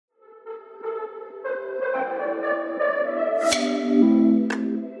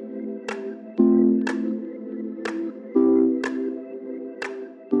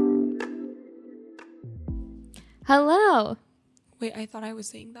Hello. Wait, I thought I was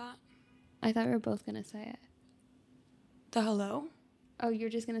saying that. I thought we were both going to say it. The hello? Oh, you're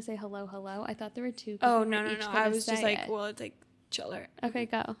just going to say hello, hello? I thought there were two. Oh, no. I was just like, well, it's like chiller. Okay,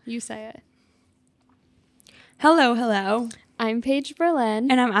 go. You say it. Hello. I'm Paige Berlin.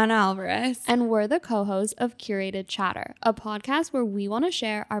 And I'm Anna Alvarez. And we're the co-hosts of Curated Chatter, a podcast where we want to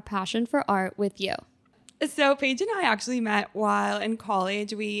share our passion for art with you. So Paige and I actually met while in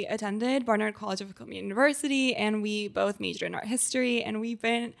college. We attended Barnard College of Columbia University, and we both majored in art history, and we've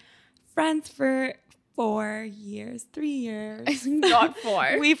been friends for 3 years. Not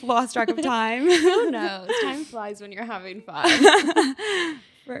 4. We've lost track of time. Who knows? Time flies when you're having fun.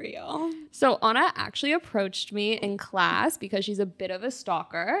 For real. So Anna actually approached me in class because she's a bit of a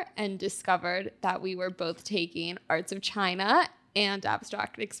stalker and discovered that we were both taking Arts of China and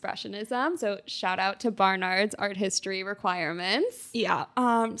Abstract Expressionism. So shout out to Barnard's art history requirements. Yeah.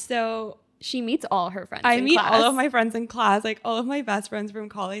 So she meets all her friends I in meet class. all of my friends in class. Like all of my best friends from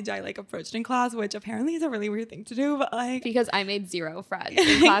college I like approached in class, which apparently is a really weird thing to do, but like because I made 0 friends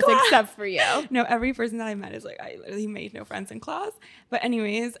in class except for you. No, every person that I met is like I literally made no friends in class. But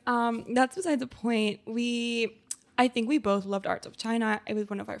anyways, that's beside the point. I think we both loved Arts of China. It was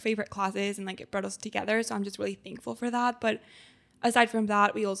one of our favorite classes and like it brought us together. So I'm just really thankful for that. But aside from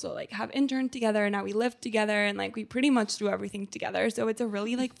that, we also like have interned together and now we live together and like we pretty much do everything together. So it's a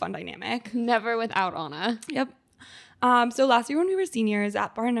really like fun dynamic. Never without Anna. Yep. So last year when we were seniors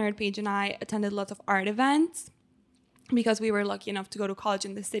at Barnard, Paige and I attended lots of art events because we were lucky enough to go to college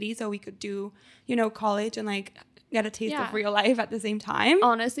in the city. So we could do, college and like get a taste of real life at the same time.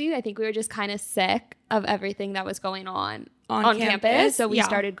 Honestly, I think we were just kind of sick of everything that was going on campus. So we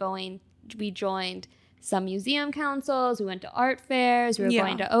started we joined some museum councils, we went to art fairs, we were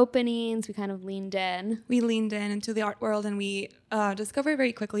going to openings, we kind of leaned in. We leaned in into the art world and we discovered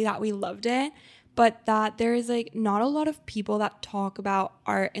very quickly that we loved it, but that there is like not a lot of people that talk about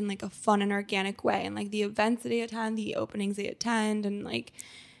art in like a fun and organic way, and like the events that they attend, the openings they attend, and like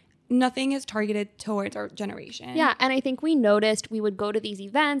nothing is targeted towards our generation. Yeah, and I think we noticed we would go to these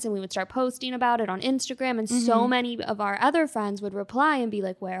events and we would start posting about it on Instagram, and so many of our other friends would reply and be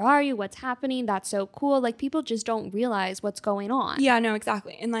like, where are you? What's happening? That's so cool. Like, people just don't realize what's going on. Yeah, no,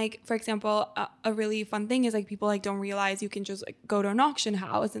 exactly. And like, for example, a really fun thing is like people like don't realize you can just like go to an auction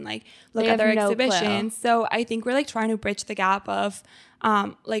house and like look at their exhibitions. So I think we're like trying to bridge the gap of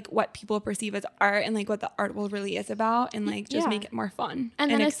like what people perceive as art and like what the art world really is about, and like just make it more fun and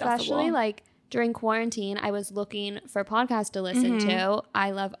then accessible. Especially like during quarantine, I was looking for podcasts to listen to.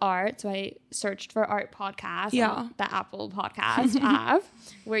 I love art, so I searched for art podcasts on the Apple Podcast app,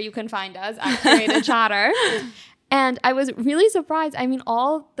 where you can find us at Curated Chatter. And I was really surprised. I mean,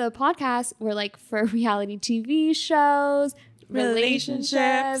 all the podcasts were like for reality TV shows,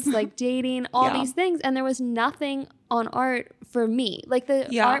 relationships, like dating, all these things. And there was nothing on art for me. Like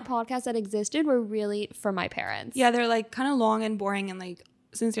the art podcasts that existed were really for my parents. Yeah, they're like kind of long and boring and like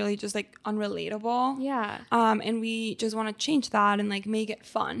sincerely just like unrelatable. Yeah. And we just want to change that and like make it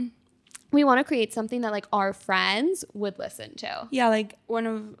fun. We want to create something that like our friends would listen to. Yeah, like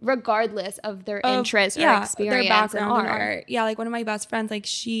regardless of their interest or experience, their background in art. Yeah, like one of my best friends, like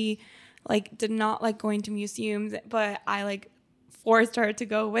she like did not like going to museums, but I like forced her to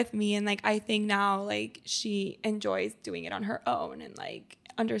go with me, and like I think now like she enjoys doing it on her own and like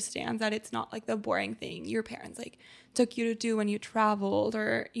understands that it's not like the boring thing your parents like took you to do when you traveled,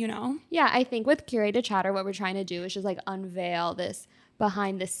 or Yeah, I think with Curated Chatter what we're trying to do is just like unveil this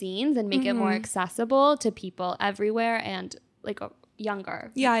behind the scenes and make it more accessible to people everywhere and like younger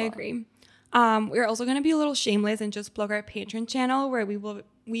people. Yeah, I agree. We're also going to be a little shameless and just plug our Patreon channel, where we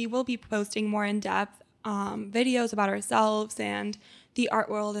will be posting more in-depth videos about ourselves and the art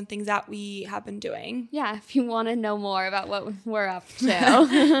world and things that we have been doing. Yeah, if you want to know more about what we're up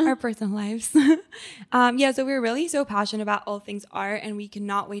to. Our personal lives. So we're really so passionate about all things art, and we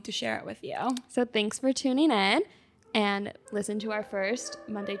cannot wait to share it with you. So thanks for tuning in, and listen to our first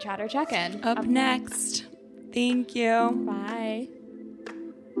Monday Chatter check-in. Up next. Thank you. Bye.